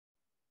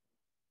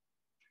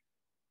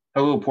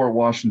Hello, Port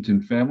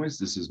Washington families.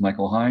 This is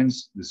Michael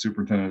Hines, the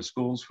Superintendent of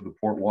Schools for the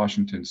Port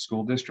Washington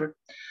School District.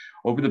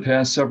 Over the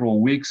past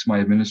several weeks, my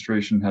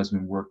administration has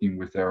been working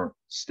with our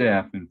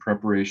staff in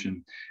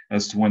preparation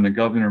as to when the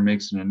governor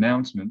makes an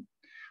announcement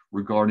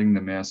regarding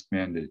the mask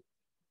mandate.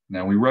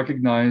 Now, we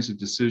recognize a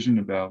decision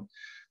about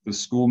the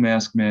school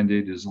mask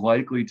mandate is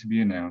likely to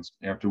be announced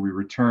after we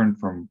return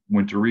from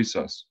winter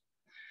recess.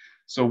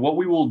 So what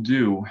we will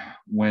do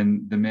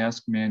when the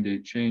mask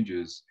mandate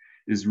changes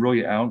is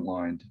really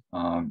outlined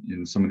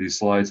in some of these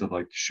slides I'd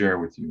like to share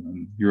with you.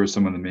 And here are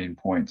some of the main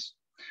points.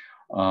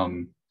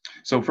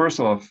 So first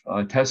off,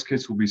 test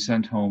kits will be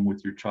sent home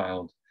with your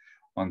child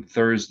on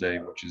Thursday,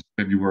 which is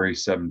February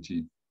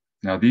 17th.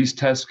 Now, these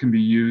tests can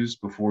be used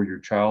before your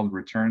child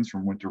returns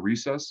from winter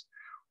recess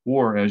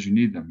or as you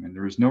need them. And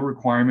there is no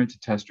requirement to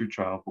test your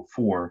child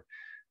before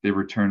they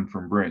return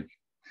from break.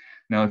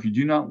 Now, if you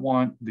do not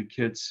want the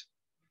kits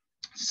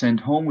sent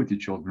home with your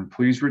children,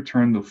 please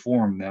return the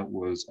form that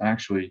was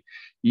actually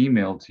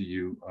emailed to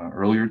you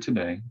earlier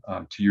today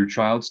to your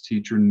child's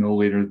teacher no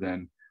later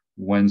than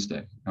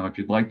Wednesday. Now, if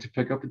you'd like to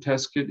pick up a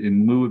test kit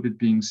in lieu of it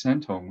being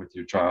sent home with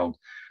your child,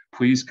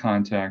 please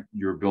contact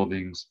your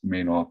building's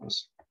main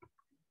office.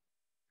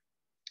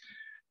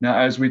 Now,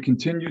 as we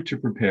continue to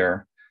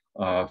prepare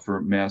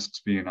for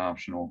masks being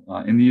optional,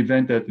 in the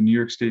event that the New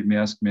York State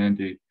mask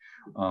mandate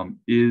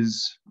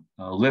is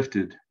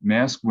lifted,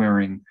 mask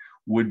wearing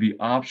would be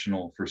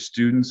optional for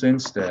students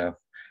and staff,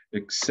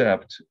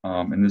 except,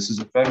 and this is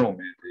a federal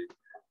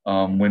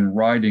mandate, when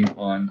riding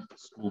on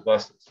school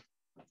buses.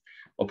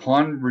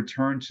 Upon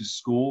return to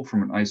school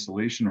from an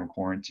isolation or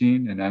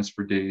quarantine, and as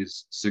for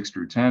days 6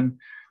 through 10,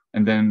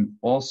 and then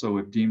also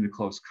if deemed a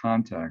close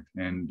contact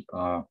and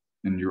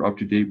you're up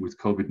to date with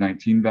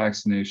COVID-19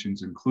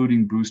 vaccinations,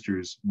 including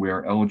boosters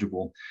where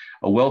eligible,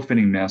 a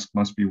well-fitting mask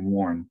must be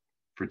worn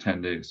for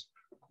 10 days.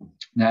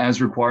 Now,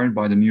 as required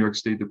by the New York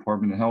State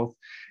Department of Health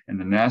and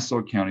the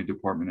Nassau County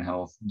Department of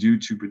Health due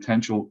to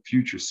potential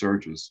future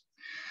surges.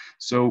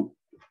 So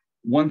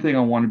one thing I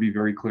want to be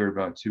very clear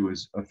about too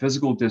is a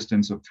physical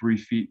distance of 3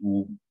 feet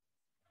will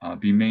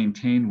be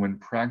maintained when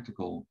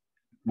practical,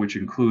 which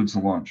includes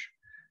lunch.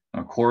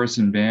 Chorus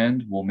and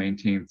band will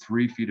maintain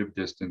 3 feet of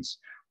distance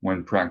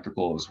when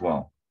practical as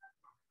well.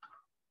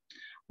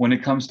 When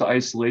it comes to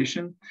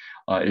isolation,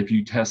 if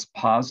you test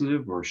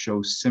positive or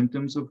show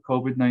symptoms of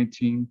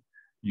COVID-19,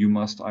 you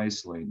must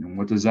isolate. And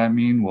what does that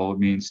mean? Well, it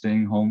means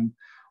staying home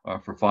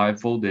for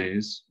 5 full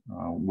days,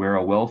 wear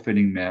a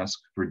well-fitting mask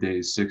for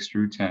days 6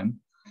 through 10.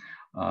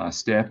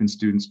 Staff and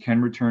students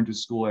can return to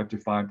school after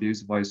 5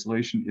 days of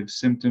isolation if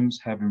symptoms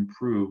have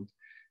improved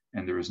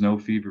and there is no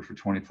fever for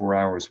 24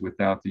 hours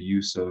without the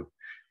use of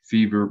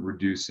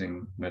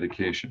fever-reducing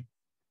medication.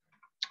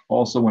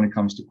 Also, when it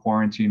comes to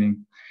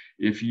quarantining,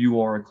 if you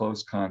are a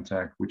close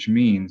contact, which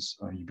means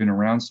you've been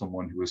around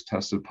someone who has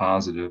tested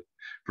positive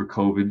for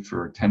COVID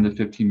for 10 to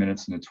 15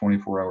 minutes in a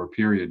 24-hour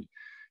period,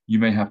 you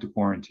may have to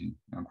quarantine.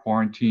 Now,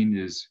 quarantine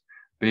is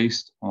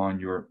based on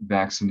your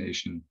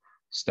vaccination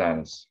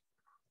status.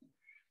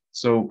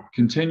 So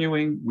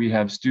continuing, we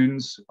have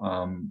students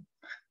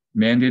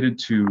mandated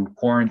to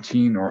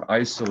quarantine or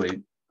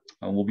isolate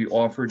will be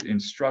offered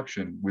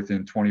instruction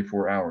within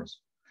 24 hours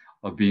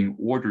of being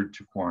ordered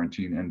to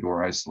quarantine and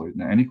or isolate.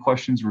 Now, any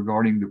questions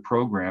regarding the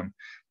program,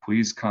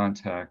 please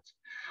contact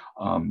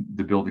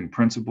the building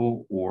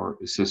principal or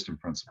assistant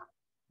principal.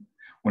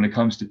 When it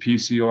comes to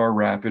PCR,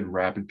 rapid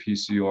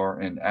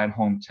PCR, and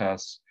at-home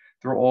tests,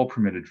 they're all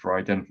permitted for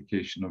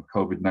identification of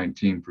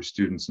COVID-19 for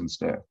students and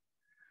staff.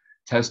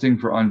 Testing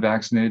for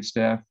unvaccinated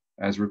staff,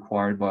 as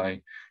required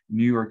by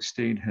New York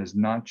State, has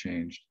not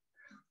changed.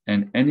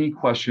 And any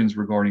questions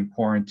regarding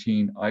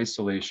quarantine,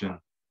 isolation,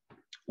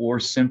 or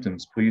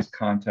symptoms, please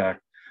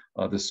contact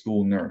the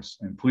school nurse.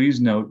 And please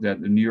note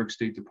that the New York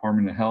State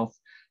Department of Health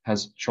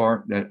has a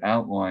chart that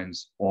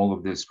outlines all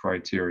of this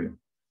criteria.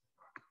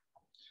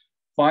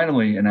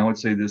 Finally, and I would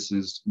say this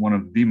is one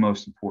of the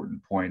most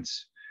important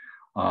points,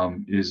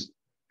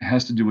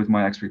 has to do with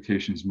my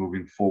expectations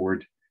moving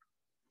forward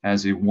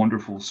as a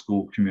wonderful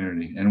school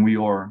community, and we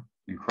are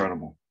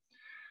incredible.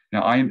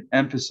 Now, I am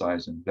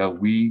emphasizing that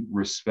we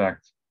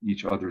respect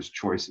each other's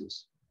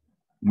choices.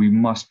 We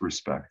must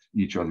respect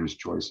each other's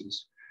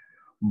choices.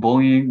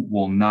 Bullying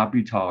will not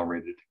be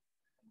tolerated,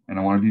 and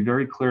I want to be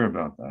very clear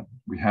about that.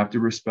 We have to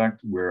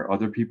respect where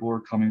other people are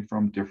coming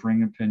from,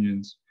 differing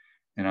opinions,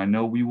 and I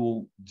know we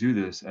will do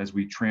this as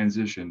we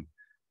transition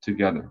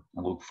together.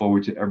 I look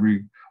forward to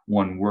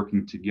everyone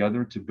working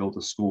together to build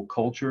a school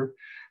culture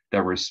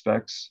that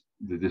respects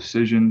the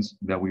decisions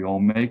that we all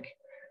make,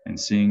 and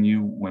seeing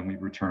you when we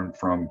return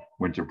from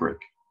winter break.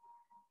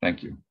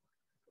 Thank you.